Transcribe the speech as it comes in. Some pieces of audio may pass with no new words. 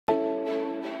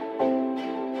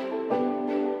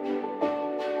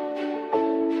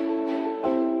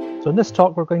So in this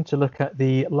talk, we're going to look at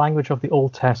the language of the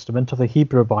Old Testament, of the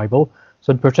Hebrew Bible. So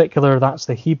in particular, that's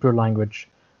the Hebrew language.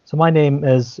 So my name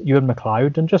is Ewan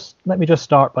MacLeod, and let me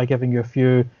start by giving you a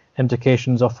few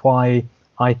indications of why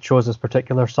I chose this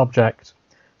particular subject.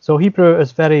 So Hebrew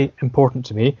is very important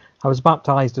to me. I was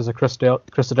baptized as a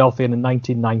Christadelphian in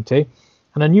 1990,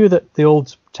 and I knew that the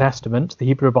Old Testament, the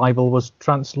Hebrew Bible, was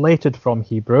translated from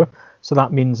Hebrew. So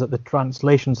that means that the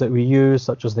translations that we use,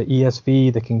 such as the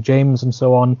ESV, the King James, and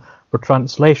so on, were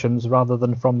translations rather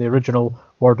than from the original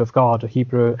Word of God,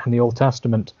 Hebrew, in the Old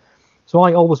Testament. So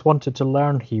I always wanted to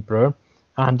learn Hebrew,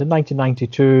 and in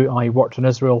 1992 I worked in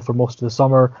Israel for most of the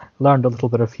summer, learned a little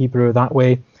bit of Hebrew that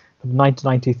way. In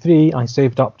 1993 I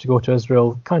saved up to go to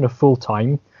Israel kind of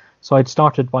full-time. So I'd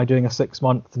started by doing a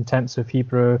 6-month intensive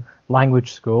Hebrew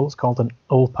language school. It's called an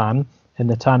Ulpan in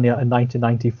Netanya in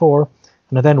 1994.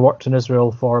 And I then worked in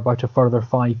Israel for about a further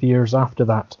 5 years after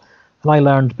that. And I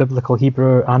learned biblical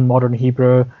Hebrew and modern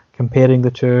Hebrew, comparing the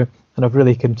two, and I've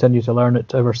really continued to learn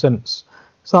it ever since.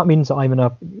 So that means that I'm in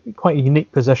a quite a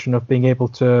unique position of being able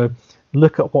to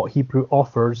look at what Hebrew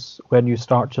offers when you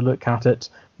start to look at it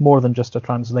more than just a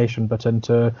translation, but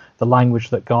into the language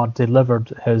that God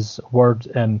delivered his word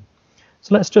in.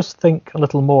 So let's just think a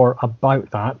little more about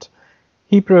that.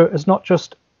 Hebrew is not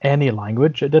just any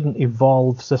language. It didn't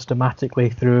evolve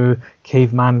systematically through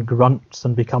caveman grunts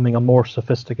and becoming a more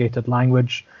sophisticated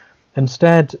language.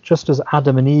 Instead, just as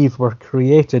Adam and Eve were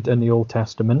created in the Old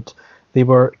Testament, they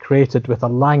were created with a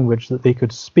language that they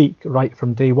could speak right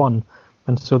from day one.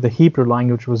 And so the Hebrew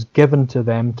language was given to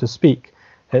them to speak.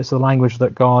 It's the language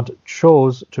that God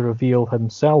chose to reveal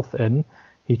himself in.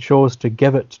 He chose to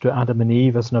give it to Adam and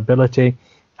Eve as an ability,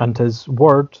 and his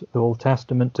word, the Old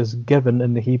Testament, is given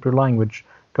in the Hebrew language.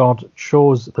 God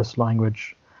chose this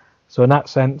language. So in that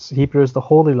sense, Hebrew is the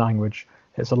holy language.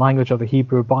 It's a language of the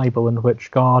Hebrew Bible in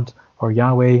which God, or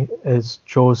Yahweh,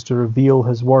 chose to reveal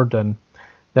his word in.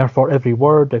 Therefore, every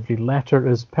word, every letter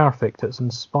is perfect. It's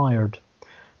inspired.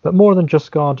 But more than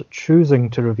just God choosing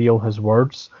to reveal his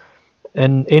words,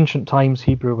 in ancient times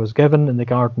Hebrew was given in the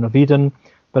Garden of Eden,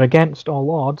 but against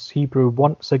all odds, Hebrew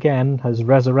once again has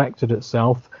resurrected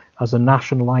itself as a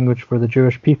national language for the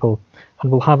Jewish people.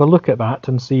 And we'll have a look at that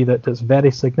and see that it's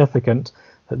very significant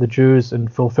that the Jews, in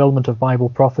fulfillment of Bible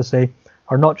prophecy,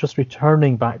 are not just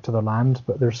returning back to the land,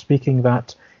 but they're speaking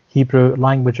that Hebrew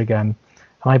language again.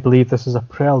 And I believe this is a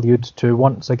prelude to,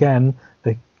 once again,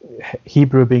 the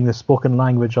Hebrew being the spoken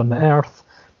language on the earth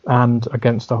and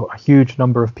against a huge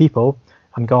number of people,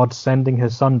 and God sending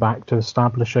his son back to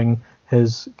establishing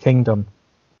his kingdom.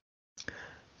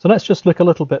 So let's just look a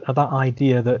little bit at that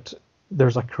idea that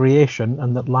there's a creation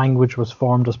and that language was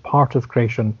formed as part of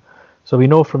creation. So we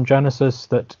know from Genesis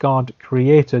that God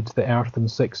created the earth in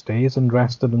 6 days and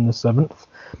rested in the 7th.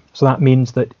 So that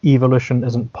means that evolution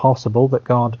isn't possible, that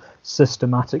God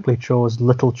systematically chose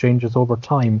little changes over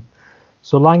time.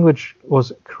 So language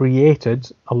was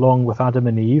created along with Adam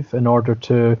and Eve in order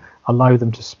to allow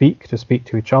them to speak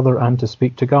to each other and to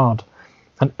speak to God.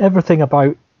 And everything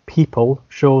about people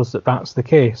shows that that's the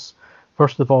case.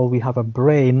 First of all, we have a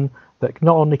brain that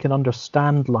not only can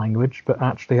understand language, but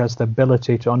actually has the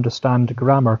ability to understand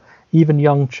grammar. Even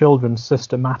young children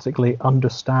systematically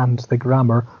understand the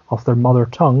grammar of their mother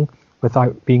tongue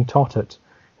without being taught it.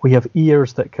 We have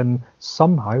ears that can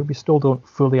somehow, we still don't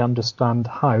fully understand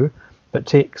how, but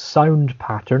take sound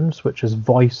patterns, which is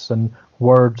voice and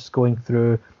words going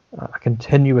through a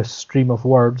continuous stream of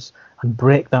words, and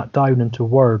break that down into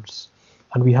words.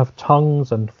 And we have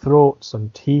tongues and throats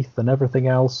and teeth and everything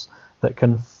else that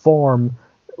can form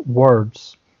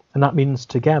words. And that means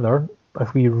together,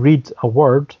 if we read a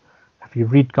word, if you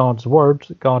read God's word,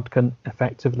 God can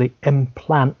effectively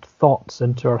implant thoughts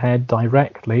into our head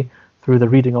directly through the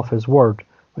reading of his word,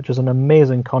 which is an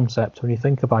amazing concept when you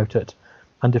think about it.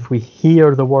 And if we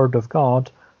hear the word of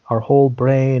God, our whole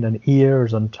brain and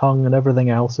ears and tongue and everything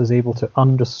else is able to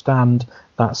understand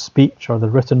that speech or the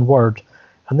written word.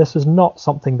 And this is not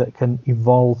something that can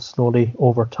evolve slowly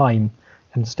over time.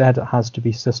 Instead, it has to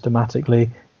be systematically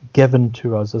given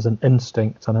to us as an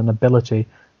instinct and an ability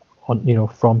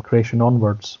from creation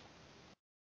onwards.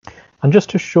 And just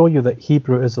to show you that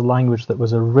Hebrew is the language that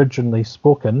was originally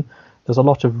spoken, there's a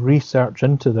lot of research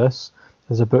into this.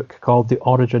 There's a book called The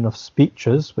Origin of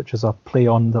Speeches, which is a play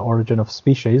on The Origin of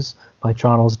Species by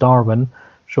Charles Darwin,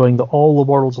 showing that all the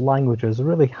world's languages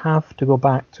really have to go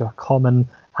back to a common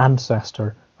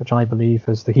ancestor, which I believe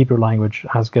is the Hebrew language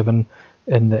as given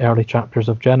in the early chapters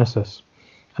of Genesis.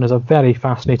 And there's a very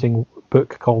fascinating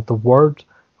book called The Word,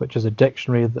 which is a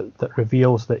dictionary that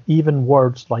reveals that even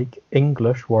words like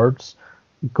English words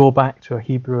go back to a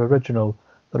Hebrew original.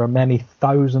 There are many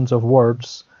thousands of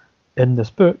words in this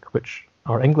book, which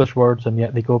are English words, and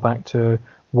yet they go back to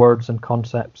words and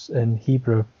concepts in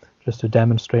Hebrew, just to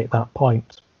demonstrate that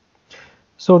point.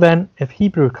 So then, if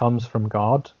Hebrew comes from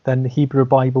God, then the Hebrew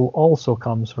Bible also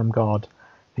comes from God.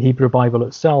 The Hebrew Bible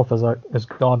itself is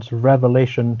God's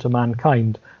revelation to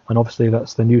mankind, and obviously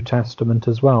that's the New Testament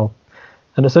as well.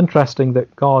 And it's interesting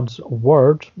that God's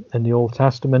word in the Old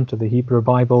Testament of the Hebrew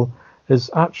Bible is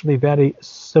actually very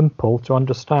simple to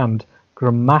understand.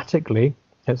 Grammatically,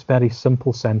 it's very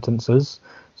simple sentences.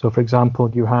 So, for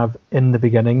example, you have, in the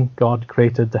beginning, God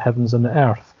created the heavens and the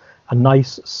earth. A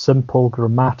nice, simple,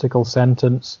 grammatical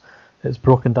sentence. It's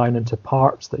broken down into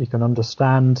parts that you can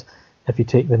understand. If you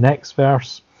take the next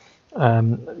verse,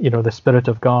 the Spirit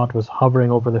of God was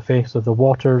hovering over the face of the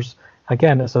waters.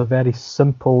 Again, it's a very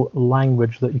simple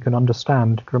language that you can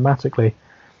understand grammatically.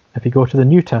 If you go to the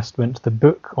New Testament, the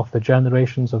book of the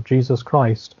generations of Jesus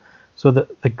Christ, so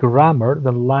that the grammar,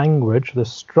 the language, the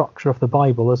structure of the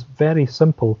Bible is very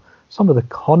simple. Some of the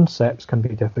concepts can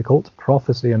be difficult,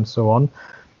 prophecy and so on,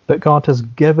 but God has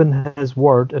given his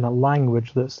word in a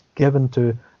language that's given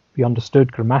to be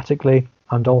understood grammatically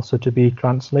and also to be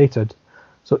translated.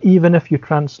 So even if you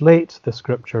translate the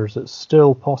scriptures, it's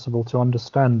still possible to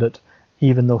understand it,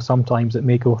 even though sometimes it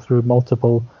may go through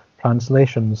multiple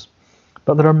translations.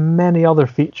 But there are many other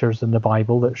features in the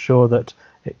Bible that show that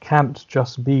it can't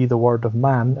just be the word of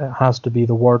man, it has to be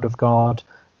the word of God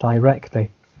directly.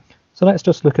 So let's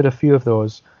just look at a few of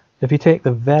those. If you take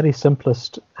the very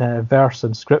simplest verse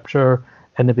in Scripture,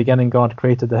 in the beginning God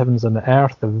created the heavens and the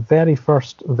earth, the very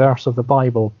first verse of the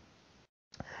Bible.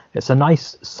 It's a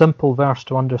nice, simple verse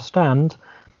to understand,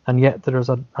 and yet there is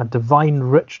a divine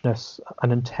richness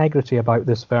and integrity about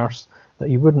this verse that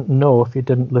you wouldn't know if you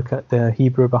didn't look at the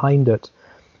Hebrew behind it.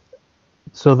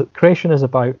 So the creation is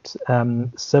about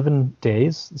 7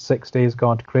 days. 6 days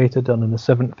God created, and in the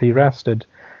seventh he rested.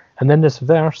 And in this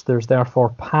verse, there's therefore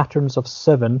patterns of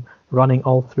 7 running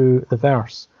all through the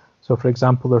verse. So, for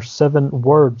example, there's 7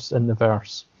 words in the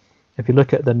verse. If you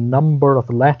look at the number of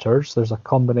letters, there's a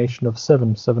combination of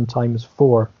 7 times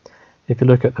 4. If you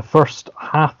look at the first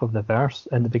half of the verse,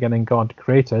 in the beginning God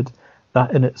created,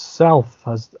 that in itself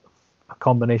has a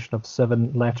combination of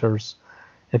 7 letters.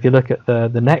 If you look at the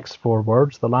next 4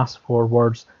 words, the last 4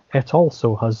 words, it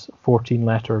also has 14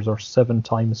 letters, or 7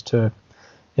 times 2.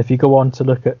 If you go on to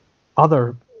look at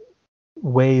other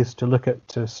ways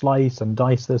to slice and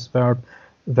dice this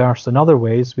verse in other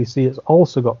ways, we see it's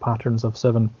also got patterns of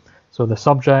 7. So the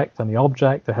subject and the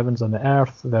object, the heavens and the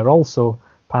earth, they're also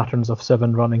patterns of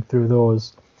 7 running through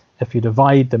those. If you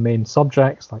divide the main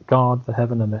subjects, like God, the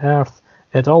heaven and the earth,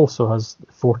 it also has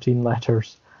 14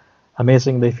 letters.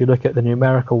 Amazingly, if you look at the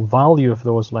numerical value of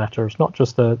those letters, not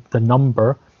just the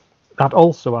number, that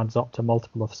also adds up to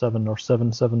multiple of 7, or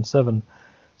 777.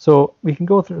 So we can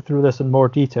go through this in more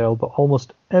detail, but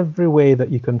almost every way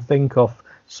that you can think of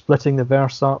splitting the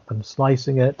verse up and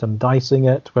slicing it and dicing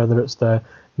it, whether it's the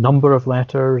number of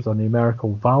letters or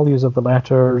numerical values of the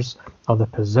letters or the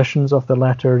positions of the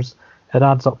letters, it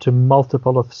adds up to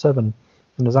multiple of 7.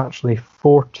 And there's actually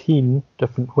 14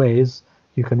 different ways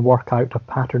you can work out a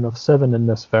pattern of 7 in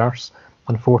this verse,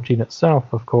 and 14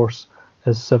 itself, of course,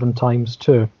 is 7 times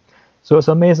 2. So it's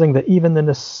amazing that even in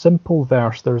this simple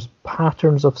verse, there's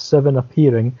patterns of 7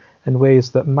 appearing in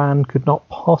ways that man could not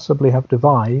possibly have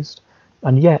devised,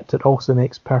 and yet it also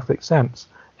makes perfect sense.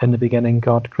 In the beginning,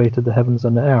 God created the heavens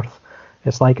and the earth.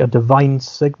 It's like a divine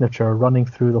signature running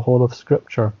through the whole of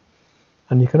Scripture.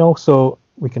 And we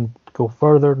can go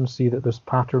further and see that there's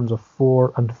patterns of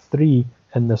 4 and 3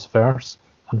 in this verse,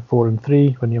 and 4 and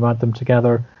 3, when you add them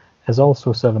together, is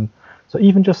also 7. So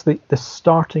even just the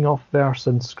starting off verse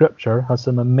in Scripture has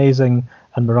some amazing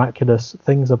and miraculous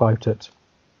things about it.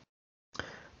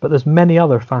 But there's many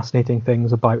other fascinating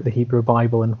things about the Hebrew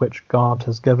Bible in which God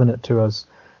has given it to us.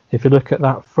 If you look at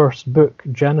that first book,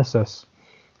 Genesis,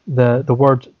 the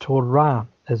word Torah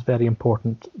is very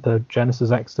important. The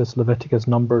Genesis, Exodus, Leviticus,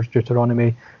 Numbers,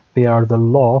 Deuteronomy, they are the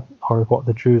law, or what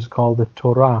the Jews call the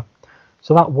Torah.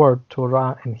 So that word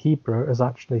Torah in Hebrew is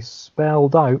actually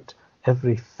spelled out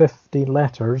every 50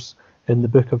 letters in the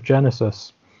book of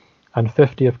Genesis. And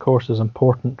 50, of course, is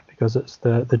important because it's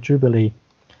the Jubilee.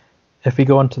 If we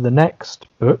go on to the next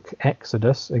book,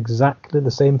 Exodus, exactly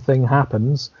the same thing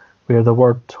happens, where the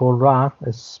word Torah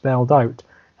is spelled out.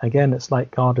 Again, it's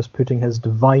like God is putting his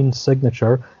divine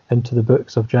signature into the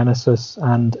books of Genesis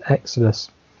and Exodus.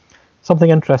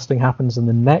 Something interesting happens in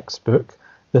the next book.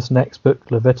 This next book,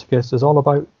 Leviticus, is all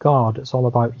about God. It's all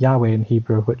about Yahweh in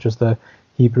Hebrew, which is the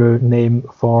Hebrew name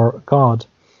for God.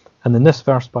 And in this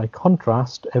verse, by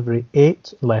contrast, every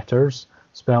 8 letters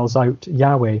spells out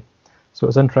Yahweh. So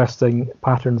it's interesting,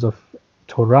 patterns of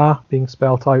Torah being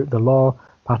spelt out, the law,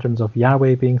 patterns of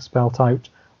Yahweh being spelt out,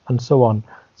 and so on.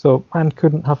 So man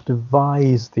couldn't have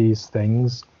devised these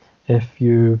things if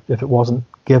it wasn't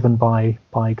given by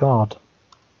God.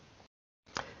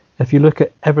 If you look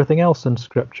at everything else in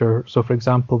Scripture, so for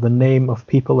example, the name of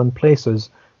people and places,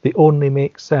 they only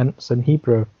make sense in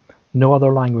Hebrew. No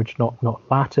other language, not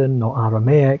Latin, not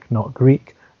Aramaic, not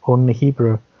Greek, only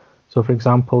Hebrew. So for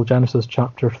example, Genesis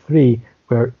chapter 3,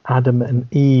 where Adam and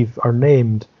Eve are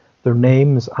named, their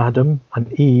names, Adam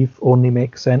and Eve, only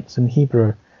make sense in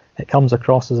Hebrew. It comes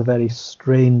across as a very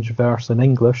strange verse in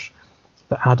English,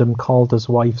 that Adam called his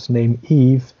wife's name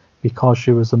Eve because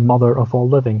she was the mother of all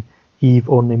living. Eve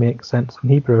only makes sense in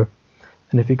Hebrew.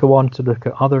 And if you go on to look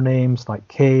at other names like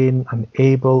Cain and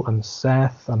Abel and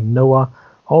Seth and Noah,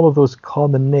 all of those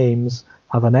common names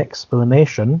have an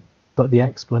explanation, but the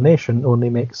explanation only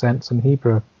makes sense in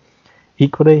Hebrew.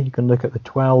 Equally, you can look at the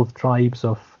 12 tribes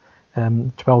of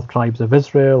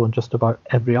Israel and just about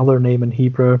every other name in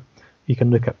Hebrew. You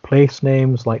can look at place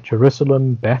names like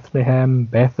Jerusalem, Bethlehem,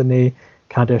 Bethany,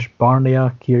 Kadesh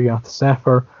Barnea, Kiriath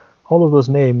Sefer. All of those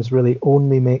names really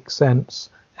only make sense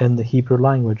in the Hebrew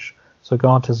language. So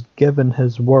God has given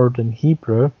his word in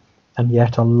Hebrew and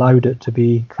yet allowed it to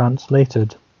be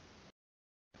translated.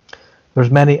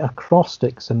 There's many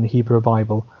acrostics in the Hebrew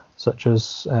Bible, such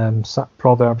as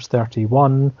Proverbs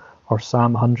 31 or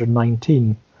Psalm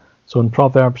 119. So in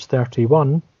Proverbs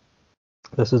 31,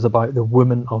 this is about the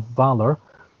woman of valor,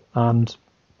 and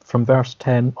from verse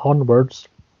 10 onwards,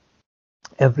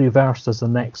 every verse is the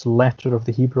next letter of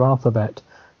the Hebrew alphabet,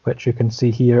 which you can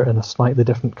see here in a slightly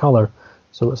different colour.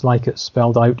 So it's like it's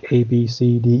spelled out A, B,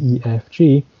 C, D, E, F,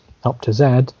 G, up to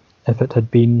Z, if it had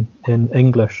been in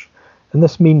English. And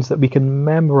this means that we can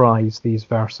memorise these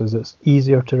verses. It's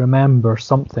easier to remember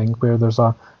something where there's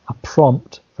a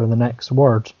prompt for the next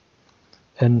word.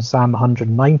 In Psalm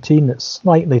 119, it's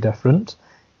slightly different.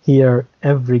 Here,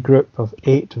 every group of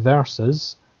 8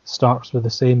 verses starts with the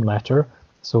same letter.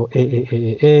 So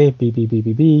A, B, B, B,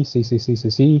 B, B, C, C, C, C,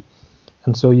 C.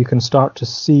 And so you can start to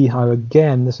see how,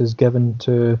 again, this is given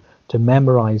to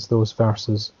memorize those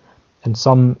verses. In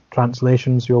some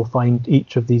translations, you'll find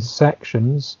each of these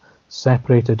sections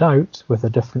separated out with a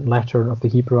different letter of the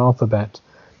Hebrew alphabet.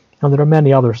 And there are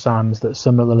many other psalms that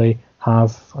similarly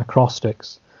have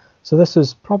acrostics. So this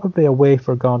is probably a way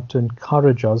for God to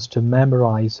encourage us to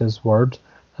memorize his word.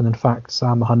 And in fact,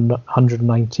 Psalm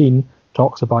 119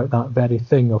 talks about that very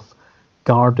thing of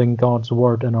guarding God's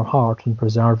word in our heart and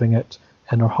preserving it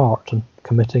in our heart and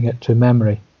committing it to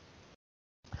memory.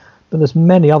 But there's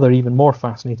many other even more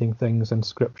fascinating things in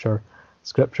Scripture.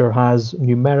 Scripture has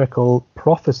numerical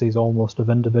prophecies almost of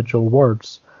individual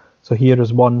words. So here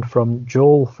is one from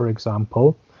Joel, for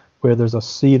example, where there's a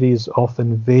series of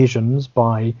invasions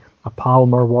by a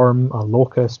palmer worm, a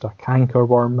locust, a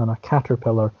cankerworm, and a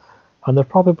caterpillar. And they're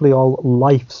probably all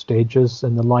life stages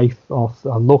in the life of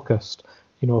a locust,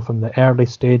 from the early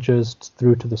stages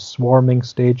through to the swarming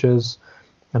stages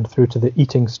and through to the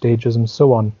eating stages and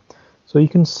so on. So you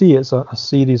can see it's a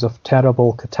series of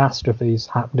terrible catastrophes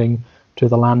happening to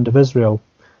the land of Israel.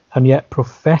 And yet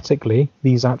prophetically,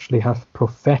 these actually have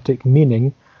prophetic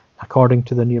meaning according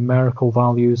to the numerical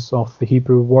values of the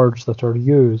Hebrew words that are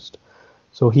used.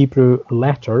 So Hebrew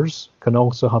letters can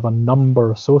also have a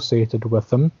number associated with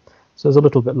them. So it's a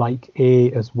little bit like A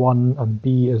is 1 and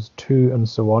B is 2 and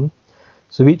so on.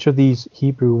 So each of these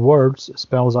Hebrew words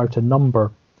spells out a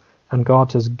number, and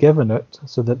God has given it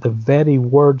so that the very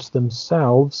words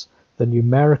themselves, the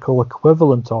numerical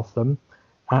equivalent of them,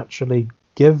 actually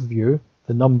give you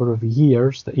the number of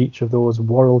years that each of those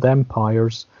world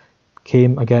empires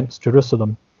came against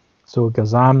Jerusalem. So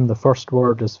Gazam, the first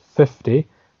word, is 50,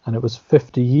 and it was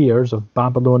 50 years of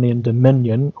Babylonian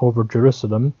dominion over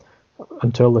Jerusalem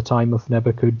until the time of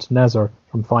Nebuchadnezzar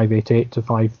from 588 to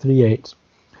 538.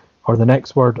 Or the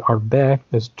next word, Arbe,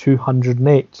 is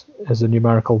 208 is the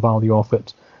numerical value of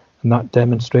it, and that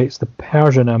demonstrates the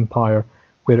Persian Empire,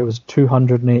 where it was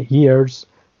 208 years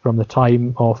from the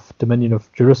time of dominion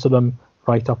of Jerusalem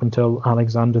right up until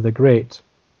Alexander the Great.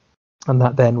 And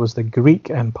that then was the Greek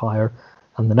Empire,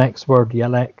 and the next word,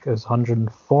 Yelek, is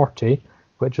 140,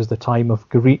 which is the time of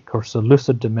Greek or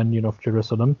Seleucid dominion of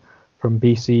Jerusalem from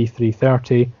BC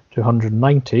 330 to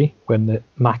 190, when the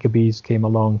Maccabees came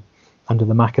along under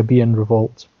the Maccabean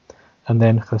revolt. And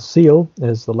then Chasil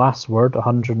is the last word,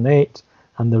 108,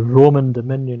 and the Roman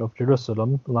dominion of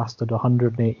Jerusalem lasted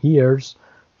 108 years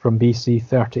from BC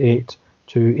 38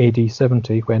 to AD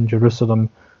 70, when Jerusalem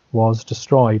was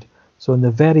destroyed. So in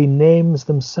the very names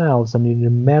themselves and the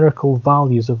numerical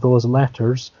values of those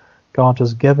letters, God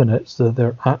has given it so that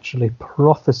they're actually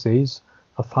prophecies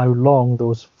of how long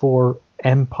those 4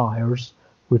 empires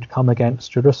would come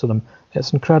against Jerusalem.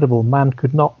 It's incredible. Man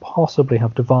could not possibly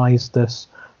have devised this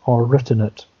or written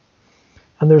it.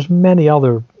 And there's many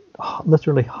other,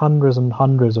 literally hundreds and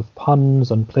hundreds of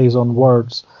puns and plays on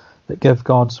words that give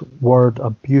God's word a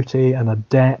beauty and a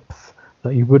depth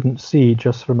that you wouldn't see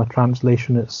just from a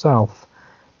translation itself.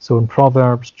 So in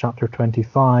Proverbs chapter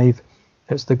 25,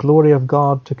 it's the glory of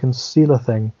God to conceal a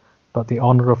thing, but the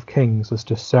honour of kings is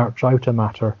to search out a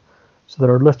matter. So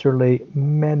there are literally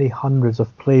many hundreds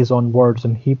of plays on words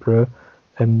in Hebrew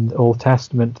in the Old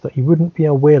Testament that you wouldn't be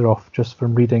aware of just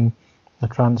from reading the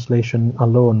translation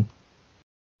alone.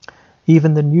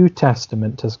 Even the New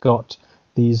Testament has got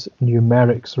these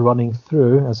numerics running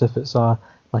through as if it's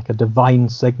like a divine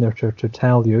signature to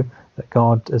tell you that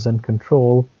God is in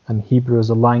control and Hebrew is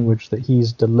a language that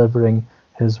he's delivering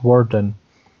his word in.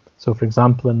 So for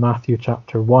example, in Matthew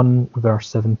chapter 1 verse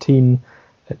 17,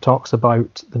 it talks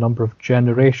about the number of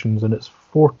generations, and it's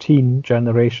 14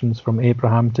 generations from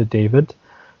Abraham to David.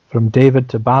 From David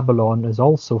to Babylon is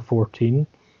also 14,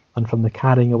 and from the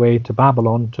carrying away to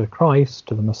Babylon to Christ,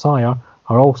 to the Messiah,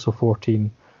 are also 14.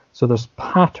 So there's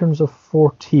patterns of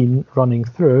 14 running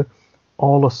through,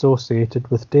 all associated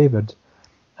with David.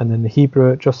 And in the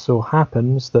Hebrew, it just so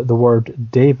happens that the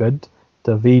word David,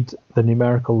 the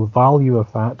numerical value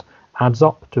of that, adds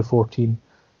up to 14.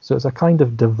 So it's a kind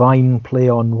of divine play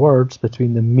on words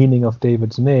between the meaning of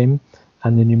David's name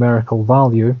and the numerical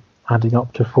value, adding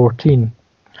up to 14.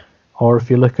 Or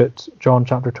if you look at John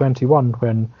chapter 21,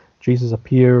 when Jesus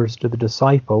appears to the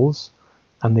disciples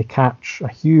and they catch a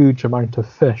huge amount of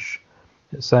fish,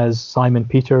 it says, Simon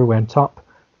Peter went up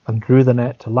and drew the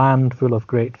net to land full of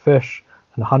great fish,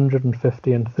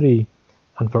 153,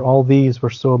 and for all these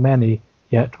were so many,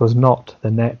 yet was not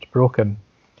the net broken.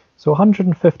 So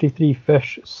 153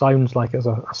 fish sounds like it's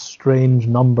a strange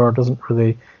number, doesn't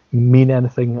really mean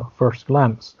anything at first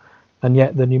glance. And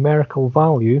yet the numerical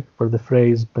value for the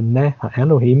phrase B'nai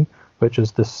Elohim, which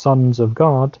is the sons of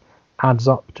God, adds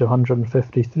up to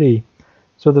 153.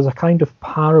 So there's a kind of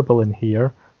parable in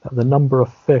here that the number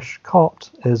of fish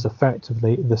caught is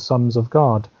effectively the sons of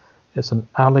God. It's an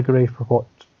allegory for what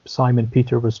Simon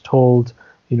Peter was told,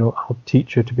 I'll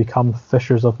teach you to become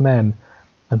fishers of men.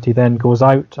 And he then goes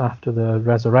out after the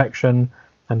resurrection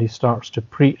and he starts to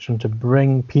preach and to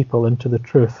bring people into the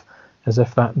truth, as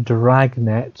if that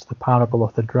dragnet, the parable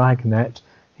of the dragnet,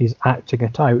 he's acting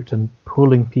it out and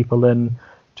pulling people in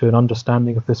to an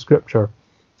understanding of the scripture.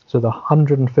 So the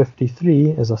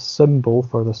 153 is a symbol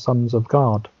for the sons of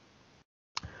God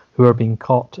who are being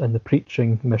caught in the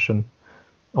preaching mission.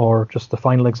 Or just the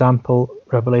final example,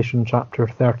 Revelation chapter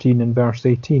 13 and verse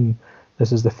 18.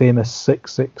 This is the famous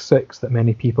 666 that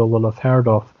many people will have heard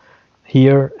of.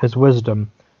 Here is wisdom.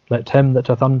 Let him that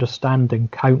hath understanding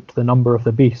count the number of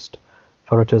the beast,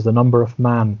 for it is the number of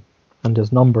man, and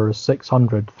his number is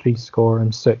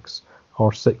 666,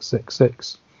 or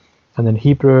 666. And in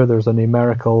Hebrew, there's a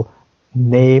numerical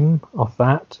name of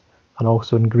that, and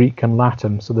also in Greek and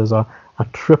Latin. So there's a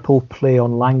triple play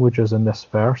on languages in this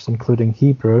verse, including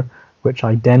Hebrew, which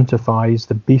identifies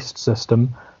the beast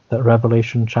system that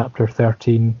Revelation chapter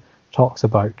 13 talks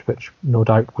about, which no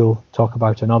doubt we'll talk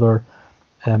about in other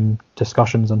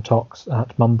discussions and talks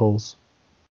at Mumbles.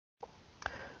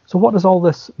 So what does all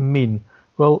this mean?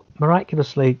 Well,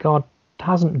 miraculously, God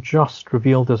hasn't just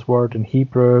revealed his word in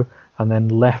Hebrew and then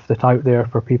left it out there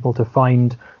for people to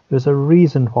find. There's a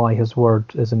reason why his word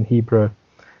is in Hebrew.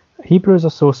 Hebrew is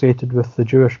associated with the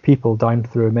Jewish people down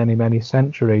through many, many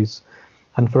centuries.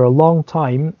 And for a long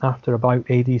time, after about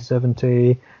AD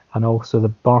 70 and also the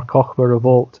Bar Kokhba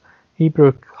revolt,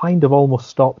 Hebrew kind of almost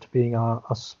stopped being a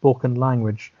spoken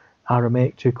language.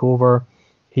 Aramaic took over.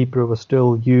 Hebrew was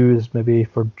still used maybe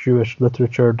for Jewish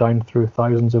literature down through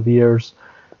thousands of years.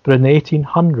 But in the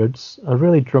 1800s, a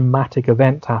really dramatic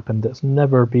event happened that's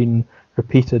never been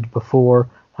repeated before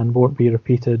and won't be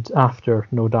repeated after,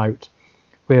 no doubt,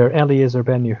 where Eliezer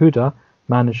ben Yehuda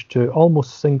managed to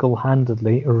almost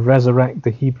single-handedly resurrect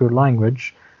the Hebrew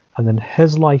language, and in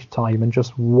his lifetime, in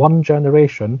just one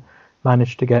generation,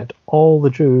 managed to get all the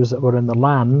Jews that were in the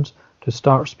land to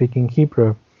start speaking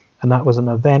Hebrew. And that was an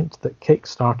event that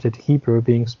kick-started Hebrew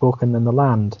being spoken in the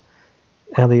land.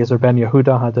 Eliezer ben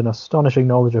Yehuda had an astonishing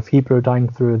knowledge of Hebrew down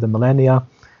through the millennia.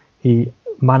 He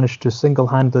managed to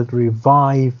single-handedly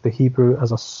revive the Hebrew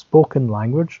as a spoken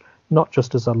language, not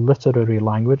just as a literary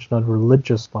language, not a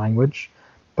religious language,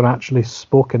 but actually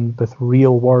spoken with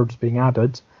real words being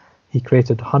added. He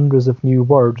created hundreds of new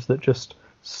words that just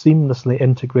seamlessly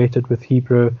integrated with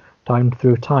Hebrew down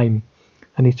through time.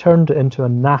 And he turned it into a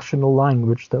national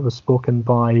language that was spoken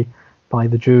by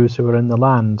the Jews who were in the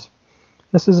land.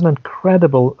 This is an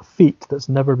incredible feat that's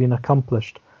never been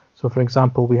accomplished. So, for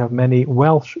example, we have many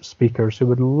Welsh speakers who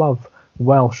would love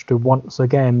Welsh to once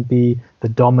again be the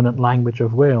dominant language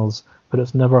of Wales, but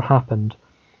it's never happened.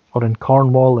 Or in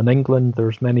Cornwall in England,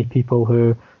 there's many people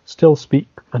who still speak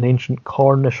an ancient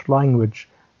Cornish language,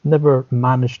 never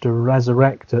managed to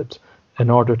resurrect it in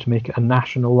order to make it a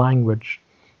national language.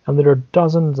 And there are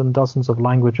dozens and dozens of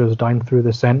languages down through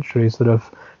the centuries that have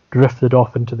drifted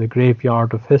off into the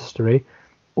graveyard of history.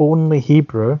 Only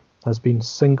Hebrew has been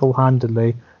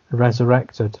single-handedly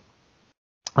resurrected.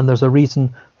 And there's a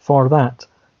reason for that.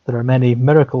 There are many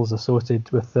miracles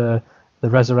associated with the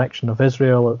resurrection of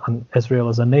Israel and Israel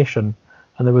as a nation.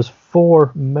 And there was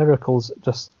 4 miracles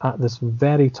just at this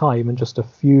very time in just a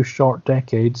few short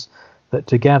decades that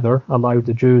together allowed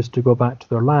the Jews to go back to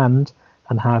their land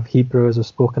and have Hebrew as a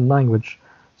spoken language.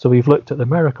 So we've looked at the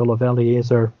miracle of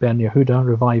Eliezer ben Yehuda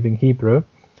reviving Hebrew.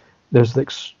 There's the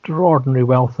extraordinary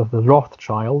wealth of the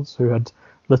Rothschilds, who had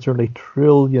literally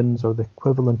trillions or the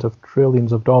equivalent of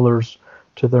trillions of dollars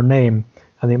to their name.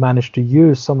 And they managed to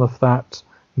use some of that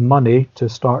money to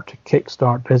start to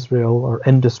kickstart Israel or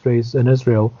industries in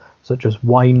Israel, such as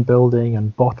wine building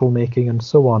and bottle making and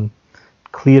so on,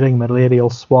 clearing malarial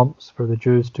swamps for the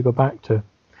Jews to go back to.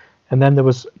 And then there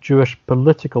was Jewish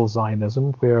political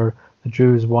Zionism, where the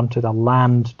Jews wanted a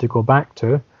land to go back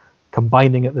to,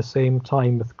 combining at the same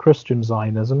time with Christian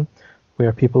Zionism,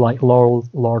 where people like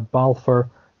Lord Balfour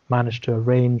managed to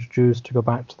arrange Jews to go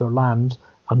back to their land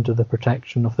under the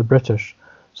protection of the British.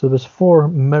 So there was 4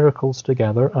 miracles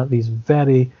together at these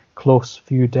very close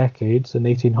few decades in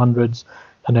 1800s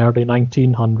and early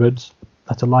 1900s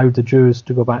that allowed the Jews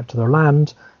to go back to their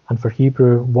land and for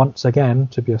Hebrew once again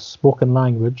to be a spoken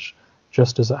language,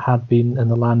 just as it had been in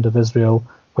the land of Israel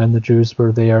when the Jews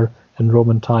were there in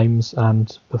Roman times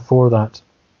and before that.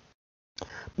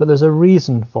 But there's a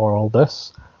reason for all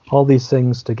this. All these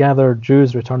things together,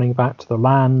 Jews returning back to their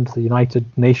land, the United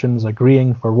Nations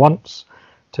agreeing for once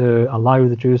to allow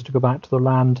the Jews to go back to their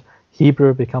land,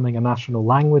 Hebrew becoming a national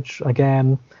language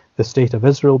again, the state of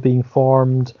Israel being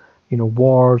formed,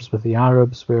 wars with the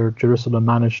Arabs where Jerusalem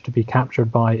managed to be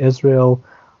captured by Israel.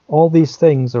 All these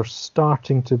things are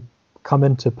starting to come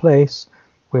into place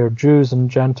where Jews and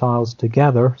Gentiles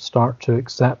together start to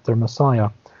accept their Messiah,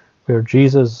 where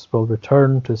Jesus will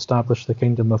return to establish the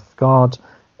kingdom of God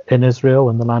in Israel,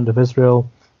 in the land of Israel,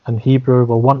 and Hebrew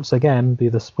will once again be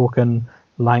the spoken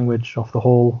language of the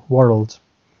whole world.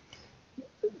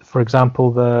 For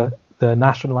example, the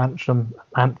national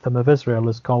anthem of Israel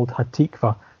is called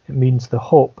Hatikva. It means the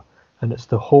hope, and it's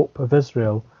the hope of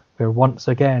Israel, where once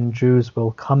again Jews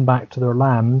will come back to their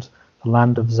land, the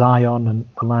land of Zion and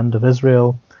the land of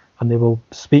Israel, and they will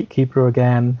speak Hebrew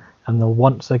again, and they'll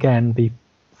once again be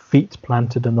feet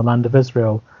planted in the land of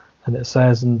Israel. And it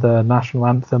says in the national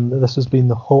anthem that this has been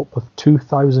the hope of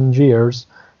 2,000 years,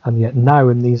 and yet now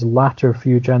in these latter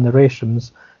few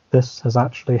generations, this has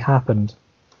actually happened.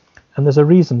 And there's a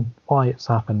reason why it's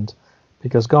happened,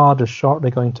 because God is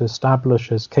shortly going to establish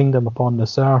his kingdom upon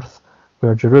this earth,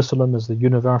 where Jerusalem is the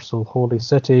universal holy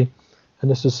city, and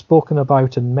this is spoken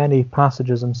about in many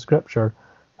passages in Scripture.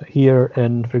 Here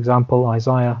in, for example,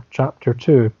 Isaiah chapter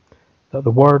 2, that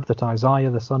the word that Isaiah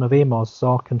the son of Amos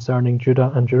saw concerning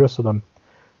Judah and Jerusalem.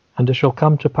 And it shall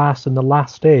come to pass in the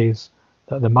last days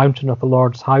that the mountain of the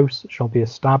Lord's house shall be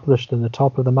established in the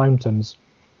top of the mountains,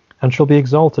 and shall be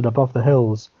exalted above the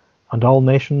hills, and all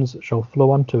nations shall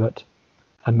flow unto it.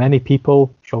 And many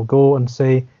people shall go and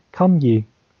say, Come ye,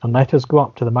 and let us go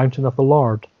up to the mountain of the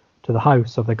Lord, to the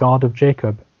house of the God of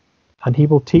Jacob. And he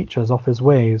will teach us of his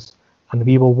ways, and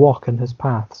we will walk in his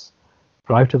paths.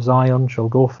 For out of Zion shall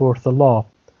go forth the law,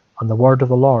 and the word of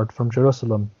the Lord from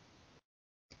Jerusalem.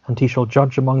 And he shall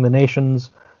judge among the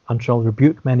nations, and shall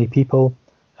rebuke many people,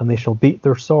 and they shall beat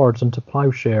their swords into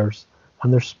plowshares,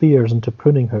 and their spears into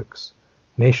pruning hooks.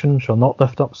 Nation shall not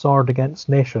lift up sword against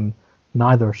nation,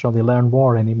 neither shall they learn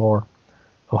war any more.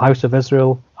 O house of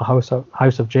Israel, a house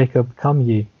of Jacob, come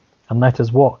ye, and let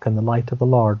us walk in the light of the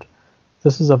Lord.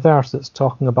 This is a verse that's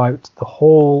talking about the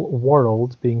whole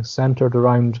world being centered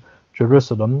around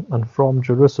Jerusalem, and from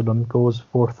Jerusalem goes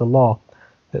forth the law.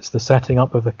 It's the setting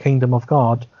up of the kingdom of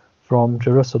God from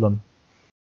Jerusalem.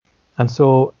 And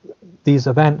so these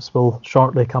events will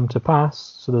shortly come to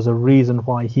pass. So there's a reason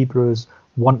why Hebrew is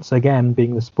once again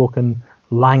being the spoken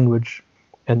language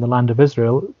in the land of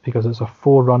Israel, because it's a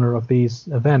forerunner of these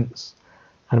events.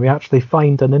 And we actually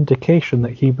find an indication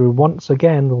that Hebrew once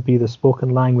again will be the spoken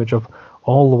language of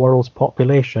all the world's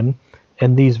population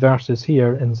in these verses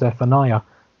here in Zephaniah,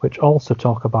 which also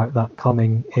talk about that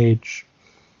coming age.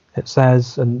 It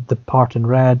says in the part in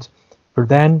red, For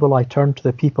then will I turn to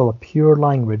the people a pure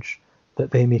language,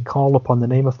 that they may call upon the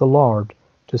name of the Lord,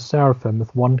 to serve him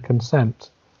with one consent.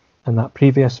 And that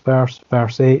previous verse,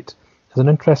 verse 8, is an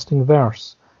interesting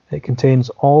verse. It contains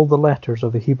all the letters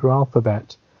of the Hebrew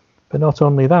alphabet. But not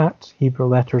only that, Hebrew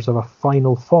letters have a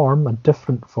final form, a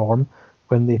different form,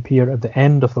 when they appear at the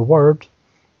end of the word.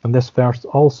 And this verse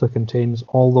also contains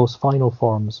all those final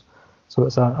forms. So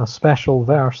it's a special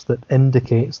verse that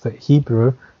indicates that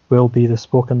Hebrew will be the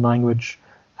spoken language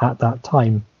at that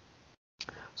time.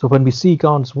 So when we see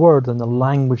God's word and the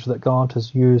language that God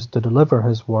has used to deliver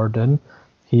his word in,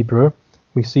 Hebrew,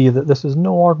 we see that this is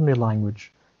no ordinary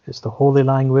language. It's the holy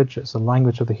language, it's the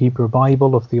language of the Hebrew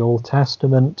Bible, of the Old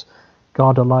Testament.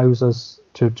 God allows us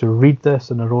to read this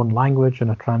in our own language, in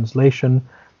a translation,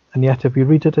 and yet if we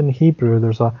read it in Hebrew,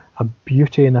 there's a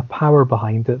beauty and a power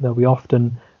behind it that we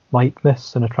often might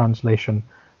miss in a translation.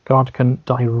 God can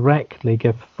directly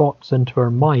give thoughts into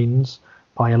our minds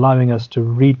by allowing us to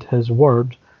read his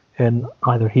word in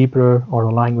either Hebrew or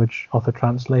a language of the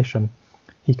translation.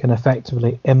 He can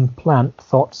effectively implant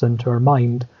thoughts into our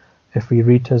mind if we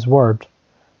read his word.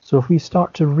 So if we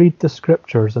start to read the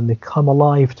scriptures and they come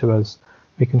alive to us,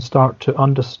 we can start to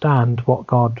understand what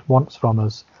God wants from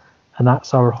us. And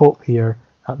that's our hope here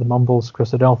at the Mumbles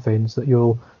Christadelphians, that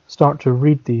you'll start to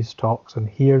read these talks and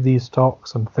hear these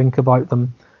talks and think about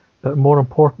them, but more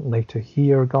importantly, to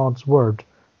hear God's word,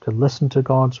 to listen to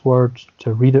God's word,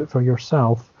 to read it for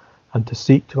yourself, and to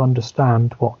seek to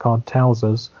understand what God tells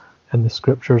us in the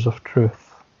scriptures of truth.